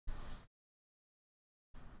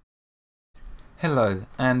Hello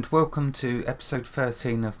and welcome to episode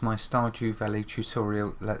 13 of my Stardew Valley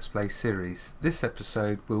tutorial Let's Play series. This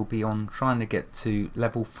episode will be on trying to get to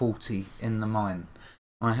level 40 in the mine.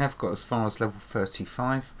 I have got as far as level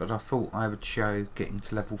 35, but I thought I would show getting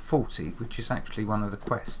to level 40, which is actually one of the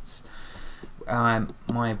quests.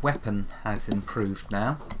 My weapon has improved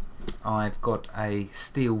now. I've got a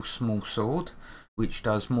steel small sword which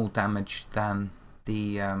does more damage than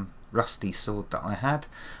the rusty sword that I had.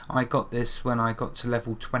 I got this when I got to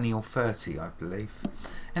level 20 or 30, I believe.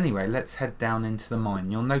 Anyway, let's head down into the mine.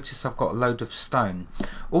 You'll notice I've got a load of stone.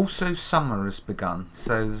 Also, summer has begun,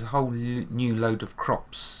 so there's a whole new load of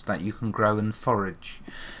crops that you can grow and forage.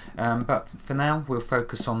 But for now, we'll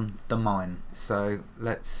focus on the mine. So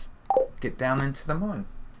let's get down into the mine.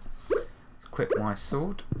 Let's equip my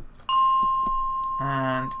sword.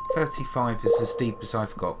 And 35 is as deep as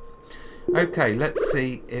I've got. Okay, let's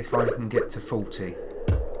see if I can get to 40.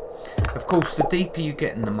 Of course, the deeper you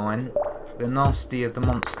get in the mine, the nastier the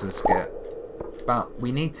monsters get. But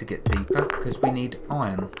we need to get deeper because we need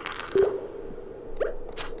iron.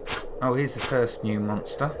 Oh, here's the first new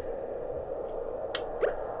monster.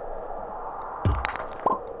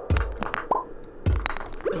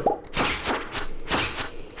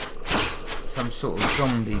 Some sort of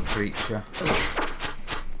zombie creature.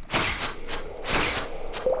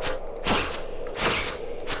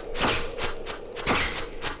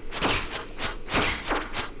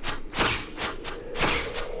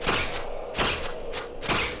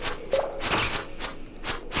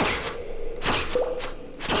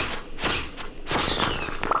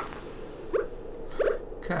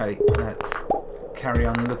 Okay, let's carry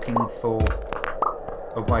on looking for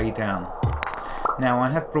a way down. Now I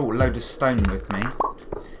have brought a load of stone with me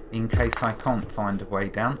in case I can't find a way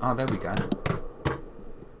down. Oh, there we go.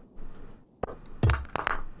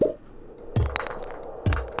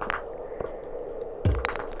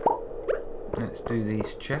 Let's do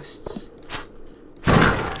these chests.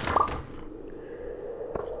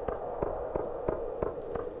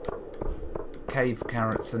 Cave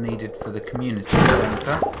carrots are needed for the community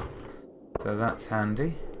centre, so that's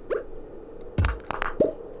handy.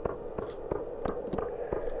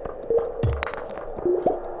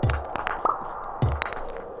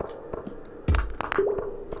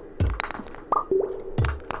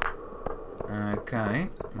 Okay,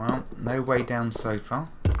 well, no way down so far.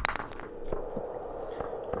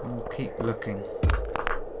 We'll keep looking.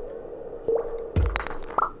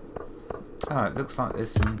 Oh, it looks like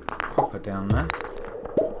there's some copper down there.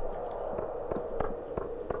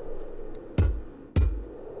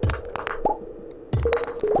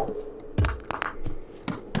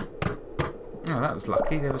 Oh, that was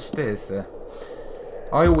lucky, there were stairs there.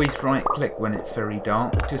 I always right click when it's very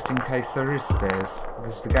dark, just in case there is stairs,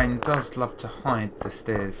 because the game does love to hide the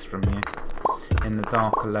stairs from you in the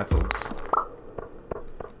darker levels.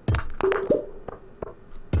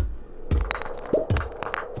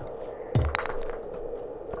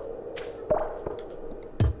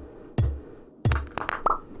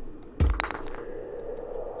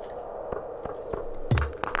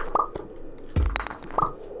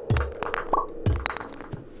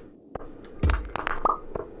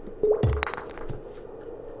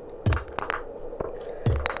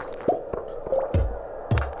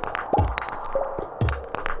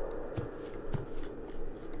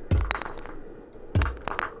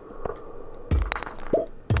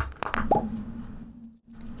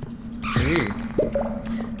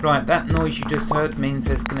 Right, that noise you just heard means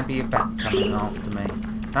there's going to be a bat coming after me.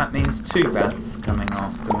 That means two bats coming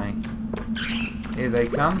after me. Here they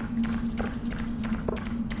come.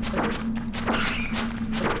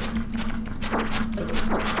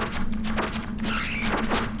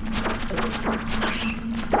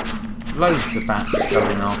 Loads of bats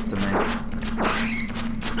coming after me.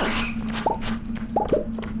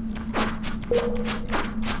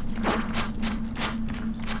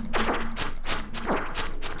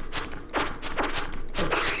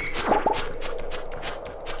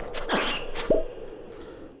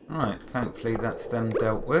 Thankfully that's them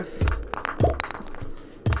dealt with.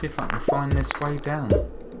 Let's see if I can find this way down.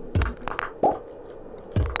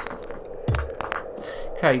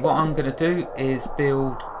 Okay, what I'm going to do is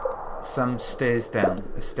build some stairs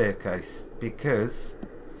down, a staircase, because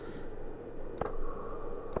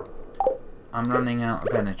I'm running out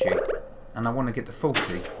of energy and I want to get to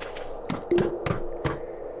 40.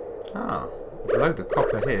 Ah, there's a load of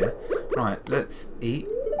copper here. Right, let's eat.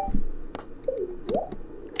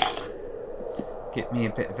 Get me a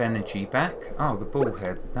bit of energy back. Oh, the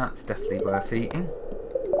bullhead. That's definitely worth eating.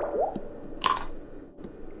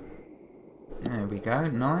 There we go.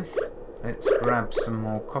 Nice. Let's grab some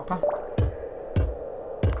more copper.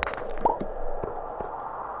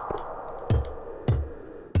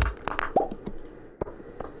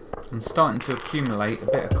 starting to accumulate a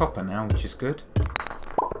bit of copper now, which is good.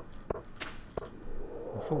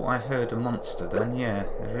 I thought I heard a monster then. Yeah,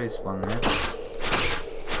 there is one there.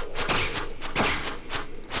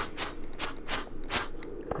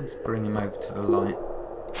 Let's bring him over to the light.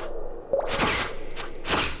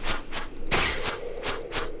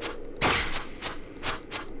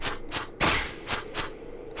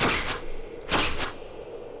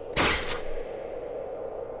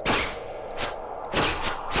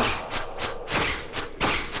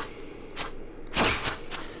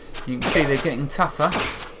 You can see they're getting tougher.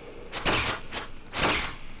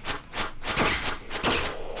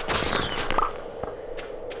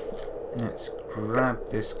 Let's grab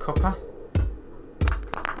this copper.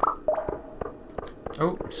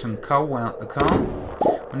 Oh, some coal out the car.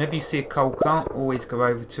 Whenever you see a coal cart, always go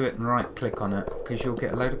over to it and right click on it, because you'll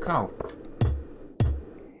get a load of coal.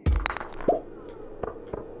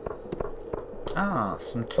 Ah,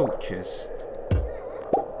 some torches.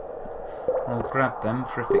 I'll grab them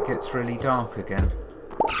for if it gets really dark again.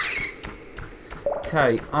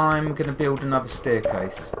 Okay, I'm going to build another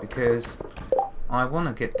staircase because I want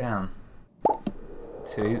to get down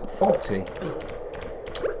to 40.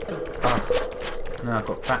 Oh, no, I've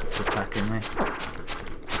got bats attacking me.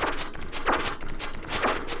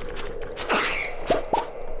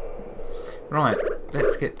 Right,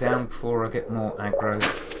 let's get down before I get more aggro.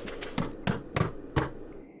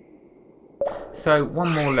 So,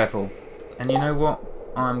 one more level. And you know what?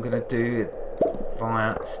 I'm going to do it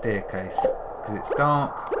via staircase. Because it's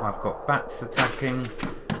dark, I've got bats attacking.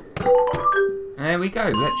 And there we go.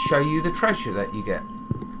 Let's show you the treasure that you get.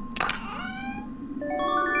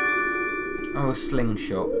 Oh, a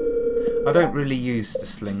slingshot. I don't really use the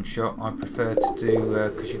slingshot. I prefer to do,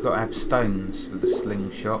 because you've got to have stones for the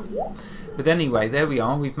slingshot. But anyway, there we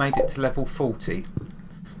are. We've made it to level 40.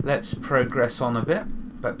 Let's progress on a bit.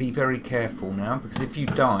 But be very careful now, because if you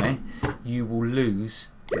die, you will lose.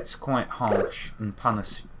 It's quite harsh and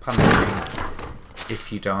punishing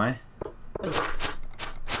if you die.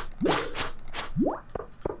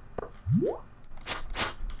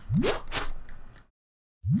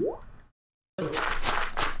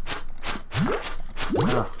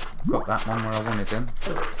 Oh, got that one where I wanted him.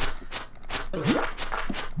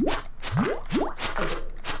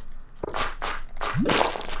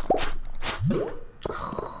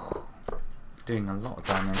 Doing a lot of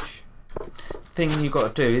damage. Thing you've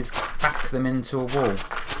got to do is back them into a wall,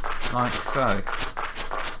 like so.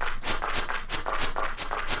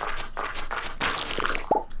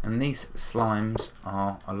 And these slimes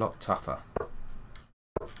are a lot tougher.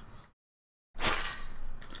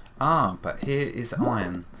 Ah, but here is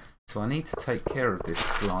iron. So I need to take care of this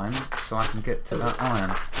slime so I can get to that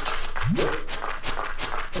iron.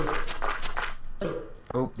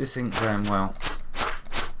 Oh, this ain't going well.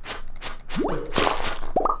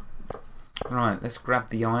 Right, let's grab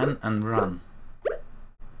the iron and run.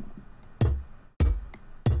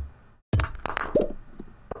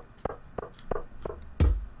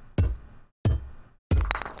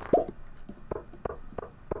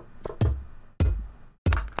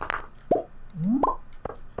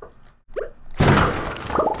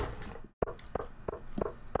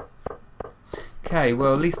 Okay,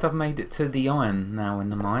 well at least I've made it to the iron now in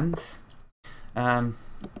the mines. I'm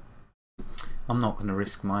not going to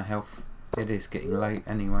risk my health. It is getting late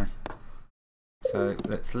anyway. So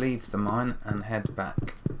let's leave the mine and head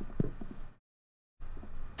back.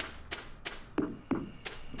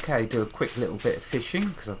 Okay, do a quick little bit of fishing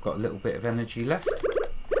because I've got a little bit of energy left.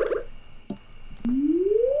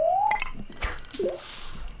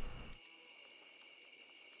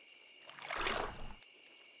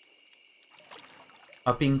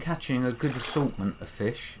 I've been catching a good assortment of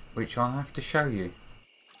fish, which I'll have to show you.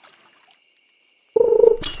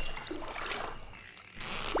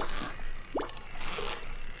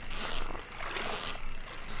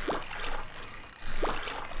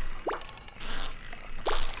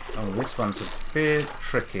 Oh, this one's a bit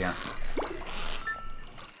trickier.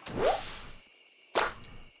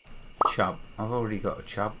 Chub. I've already got a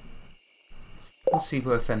chub. What's he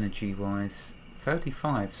worth energy wise?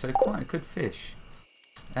 35, so quite a good fish.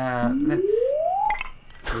 Let's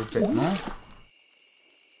do a bit more.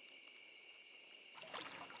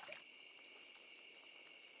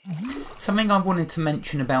 Something I wanted to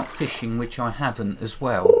mention about fishing, which I haven't as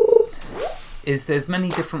well, is there's many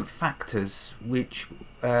different factors which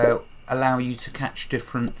allow you to catch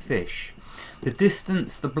different fish. The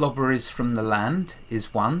distance the blobber is from the land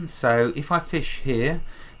is one, so if I fish here,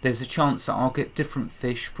 there's a chance that I'll get different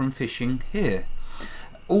fish from fishing here.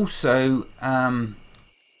 Also,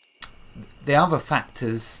 the other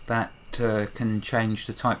factors that can change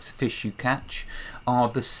the types of fish you catch are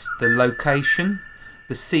the location,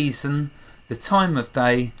 the season, the time of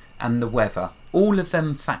day and the weather. All of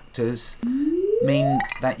them factors mean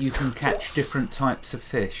that you can catch different types of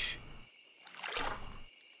fish.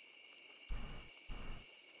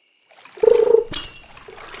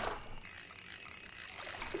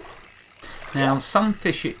 Now some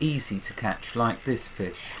fish are easy to catch, like this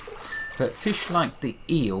fish, but fish like the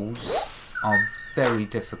eels are very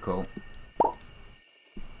difficult.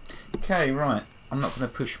 Okay, right, I'm not going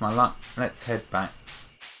to push my luck, let's head back.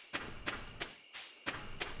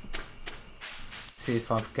 See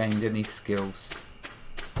if I've gained any skills.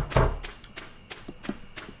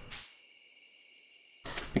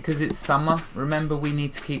 Because it's summer, remember I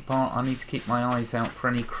need to keep my eyes out for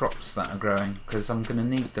any crops that are growing, because I'm going to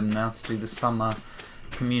need them now to do the summer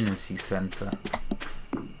community centre.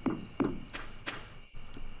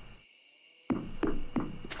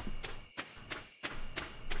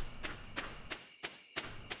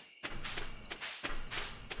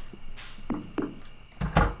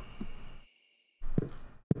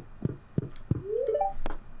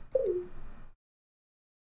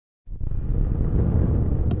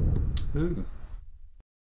 Ooh.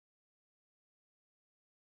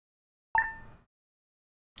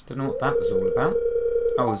 Don't know what that was all about.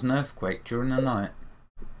 Oh, it was an earthquake during the night.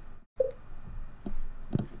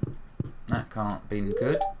 That can't have been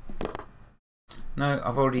good. No,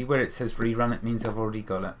 I've already, where it says rerun, it means I've already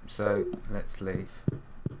got it. So let's leave.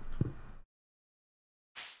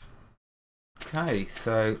 Okay,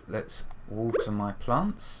 so let's water my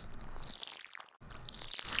plants.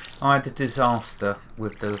 I had a disaster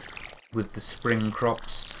with the spring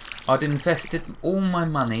crops. I'd invested all my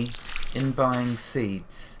money in buying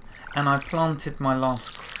seeds and I planted my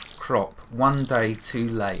last crop one day too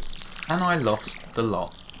late and I lost the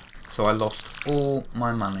lot. So I lost all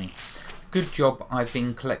my money. Good job I've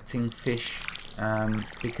been collecting fish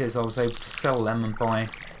because I was able to sell them and buy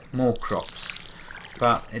more crops.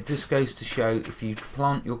 But it just goes to show, if you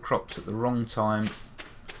plant your crops at the wrong time,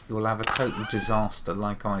 you'll have a total disaster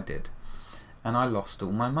like I did. And I lost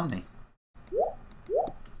all my money.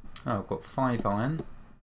 Oh, I've got 5 iron.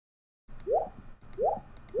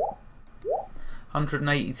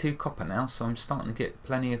 182 copper now, so I'm starting to get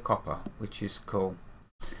plenty of copper, which is cool.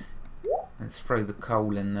 Let's throw the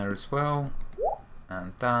coal in there as well.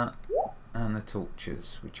 And that. And the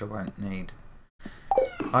torches, which I won't need.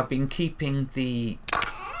 I've been keeping the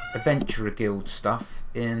Adventurer Guild stuff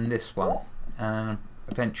in this one. And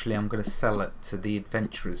eventually I'm going to sell it to the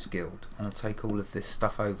Adventurers Guild. And I'll take all of this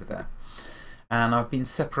stuff over there. And I've been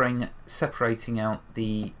separating out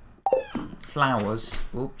the flowers.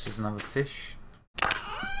 Oops, there's another fish.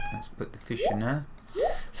 Let's put the fish in there.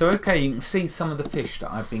 So okay, you can see some of the fish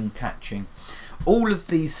that I've been catching. All of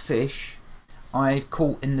these fish I've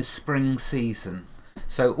caught in the spring season.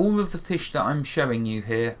 So all of the fish that I'm showing you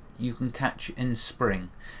here, you can catch in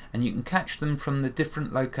spring. And you can catch them from the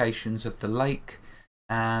different locations of the lake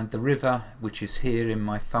and the river, which is here in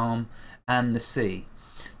my farm, and the sea.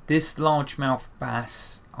 This largemouth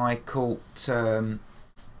bass I caught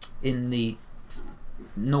in the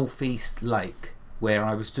northeast lake where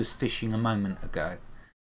I was just fishing a moment ago.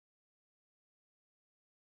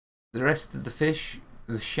 The rest of the fish,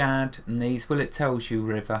 the shad and these, well, it tells you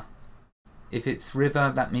river. If it's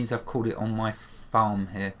river, that means I've caught it on my farm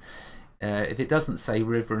here. If it doesn't say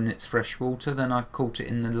river and it's freshwater, then I've caught it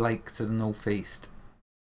in the lake to the northeast.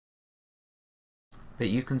 But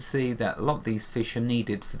you can see that a lot of these fish are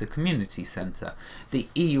needed for the community centre. The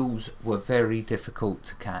eels were very difficult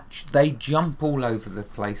to catch. They jump all over the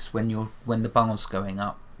place when the bar's going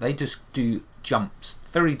up. They just do jumps.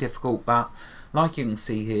 Very difficult, but like you can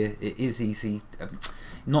see here, it is easy.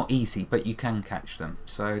 Not easy, but you can catch them.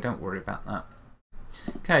 So don't worry about that.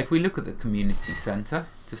 Okay, if we look at the community centre,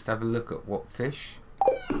 just have a look at what fish.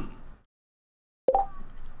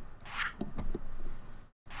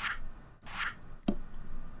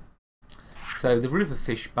 So the river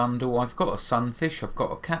fish bundle, I've got a sunfish, I've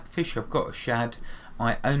got a catfish, I've got a shad.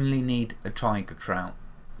 I only need a tiger trout.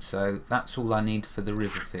 So that's all I need for the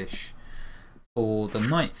river fish. For the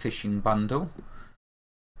night fishing bundle,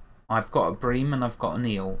 I've got a bream and I've got an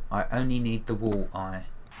eel. I only need the walleye.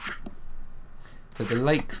 For the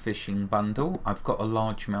lake fishing bundle, I've got a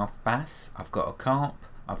largemouth bass, I've got a carp,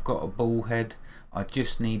 I've got a bullhead. I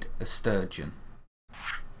just need a sturgeon.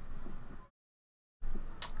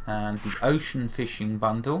 And the ocean fishing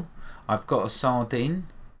bundle, I've got a sardine,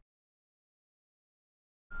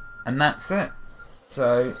 and that's it.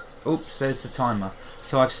 So, oops, there's the timer.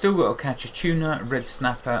 So I've still got to catch a tuna, a red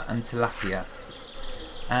snapper and tilapia.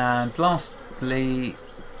 And lastly,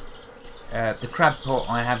 The crab pot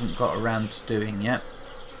I haven't got around to doing yet,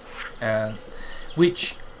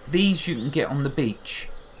 which these you can get on the beach.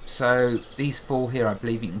 So these 4 here I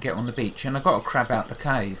believe you can get on the beach, and I got a crab out the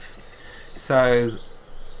cave, so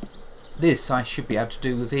this I should be able to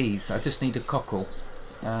do with ease. I just need a cockle,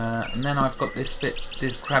 and then I've got this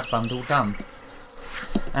crab bundle done.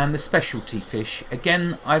 And the specialty fish,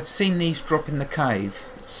 again I've seen these drop in the cave,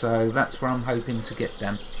 so that's where I'm hoping to get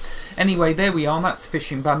them. Anyway, there we are, that's the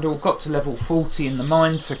fishing bundle. Got to level 40 in the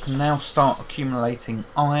mine, so can now start accumulating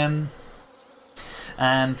iron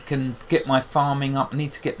and can get my farming up. I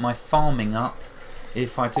need to get my farming up.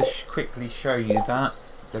 If I just quickly show you that,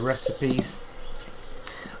 the recipes,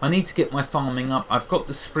 I need to get my farming up. I've got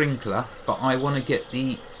the sprinkler, but I want to get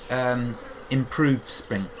the improved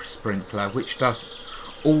sprinkler, which does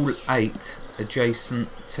all 8 adjacent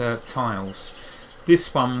tiles.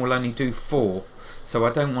 This one will only do 4, so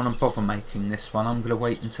I don't want to bother making this one. I'm going to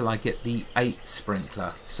wait until I get the 8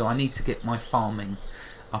 sprinkler, so I need to get my farming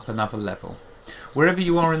up another level. Wherever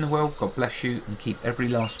you are in the world, God bless you and keep every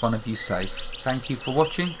last one of you safe. Thank you for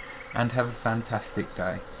watching and have a fantastic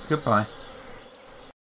day. Goodbye.